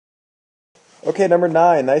Okay, number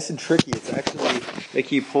 9, nice and tricky. It's actually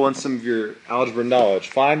making you pull in some of your algebra knowledge.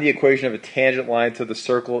 Find the equation of a tangent line to the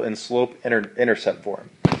circle in slope intercept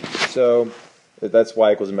form. So that's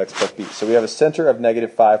y equals mx plus b. So we have a center of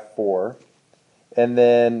negative 5, 4. And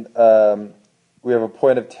then we have a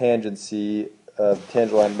point of tangency of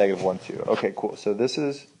tangent line negative 1, 2. Okay, cool. So this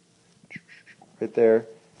is right there.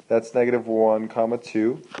 That's negative 1, comma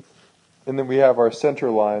 2. And then we have our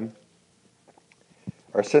center line,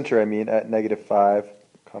 at negative 5,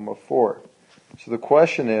 comma 4. So the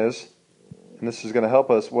question is, and this is going to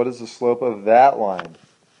help us, what is the slope of that line?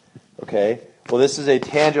 Okay, well this is a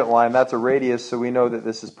tangent line, that's a radius, so we know that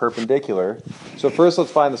this is perpendicular. So first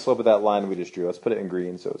let's find the slope of that line we just drew. Let's put it in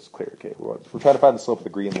green so it's clear. Okay, we're trying to find the slope of the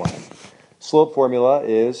green line. Slope formula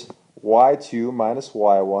is y2 minus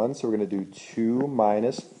y1, so we're going to do 2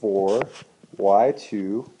 minus 4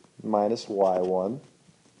 y2 minus y1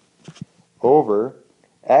 over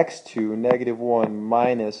x2 negative 1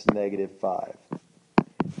 minus negative 5.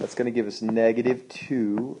 That's going to give us negative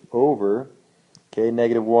 2 over, okay,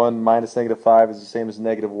 negative 1 minus negative 5 is the same as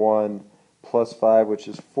negative 1 plus 5, which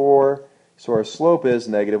is 4. So our slope is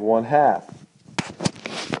negative 1/2.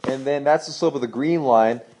 And then that's the slope of the green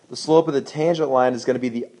line. The slope of the tangent line is going to be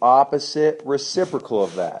the opposite reciprocal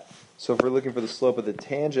of that. So if we're looking for the slope of the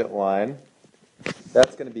tangent line,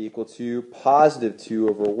 that's going to be equal to positive 2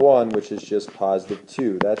 over 1, which is just positive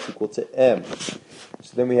 2. That's equal to m.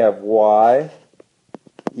 So then we have y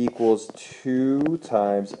equals 2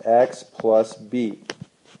 times x plus b.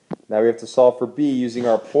 Now we have to solve for b using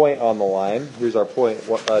our point on the line. Here's our point,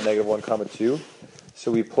 negative 1, comma 2.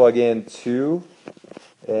 So we plug in 2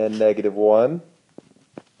 and negative 1.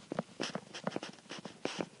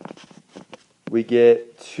 We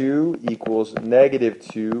get 2 equals negative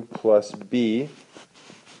 2 plus b.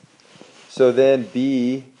 So then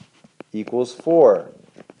b equals 4.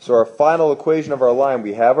 So our final equation of our line,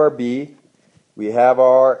 we have our b, we have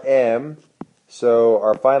our m. So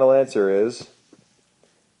our final answer is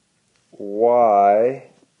y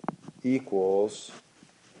equals,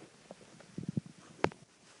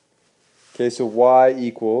 okay, so y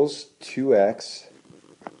equals 2x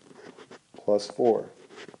plus 4.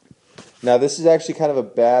 Now this is actually kind of a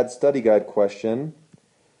bad study guide question,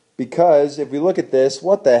 because if we look at this,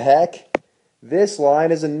 what the heck? This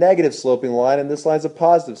line is a negative sloping line and this line is a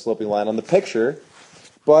positive sloping line on the picture,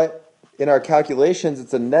 but in our calculations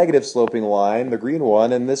it's a negative sloping line, the green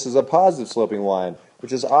one, and this is a positive sloping line,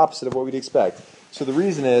 which is opposite of what we'd expect. So the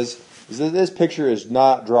reason is that this picture is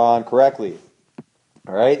not drawn correctly.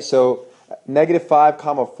 Alright, so negative 5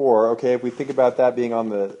 comma 4, okay, if we think about that being on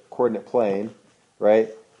the coordinate plane,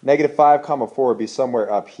 right, negative 5 comma 4 would be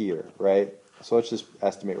somewhere up here, right? So let's just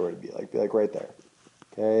estimate where it would be like right there.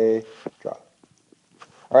 Okay, draw.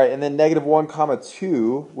 Alright, and then negative 1 comma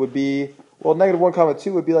 2 would be, well, negative 1 comma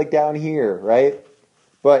 2 would be like down here, right?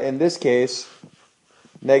 But in this case,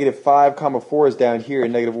 negative 5 comma 4 is down here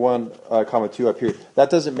and negative 1 comma 2 up here. That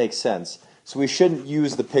doesn't make sense. So we shouldn't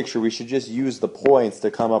use the picture. We should just use the points to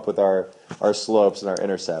come up with our slopes and our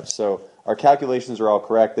intercepts. So our calculations are all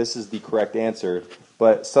correct. This is the correct answer.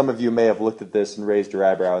 But some of you may have looked at this and raised your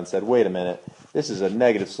eyebrow and said, wait a minute, this is a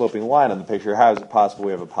negative sloping line on the picture. How is it possible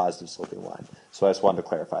we have a positive sloping line? So I just wanted to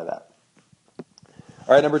clarify that.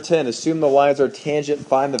 All right, number 10, assume the lines are tangent,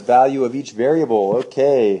 find the value of each variable.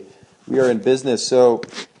 Okay, we are in business. So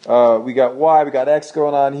we got y, we got x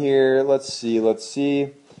going on here. Let's see.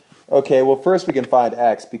 Okay, well first we can find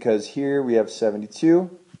x because here we have 72,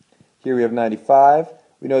 here we have 95.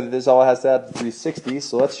 We know that this all has to add to 360,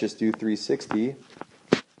 so let's just do 360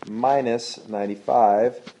 minus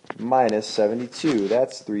 95 minus 72.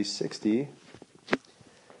 That's 360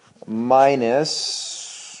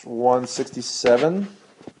 minus 167.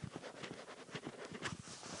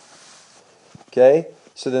 Okay,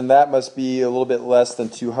 so then that must be a little bit less than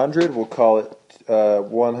 200. We'll call it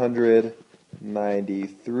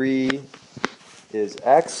 193 is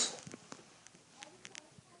x.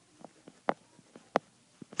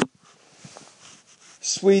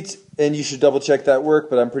 Sweet, and you should double check that work,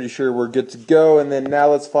 but I'm pretty sure we're good to go. And then now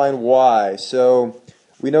let's find y. So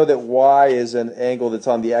we know that y is an angle that's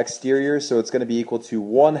on the exterior, so it's going to be equal to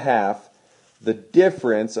 1/2 the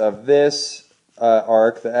difference of this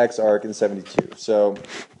arc, the x arc, and 72. So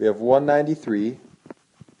we have 193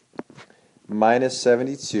 minus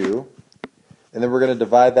 72, and then we're going to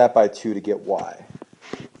divide that by 2 to get y.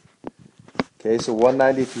 Okay, so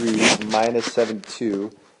 193 minus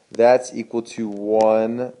 72, that's equal to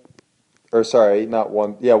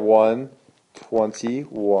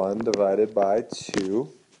 121 divided by 2.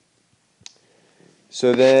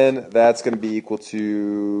 So then that's going to be equal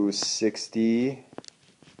to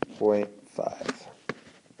 60.5 5.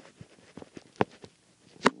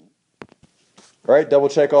 All right, double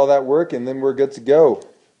check all that work, and then we're good to go.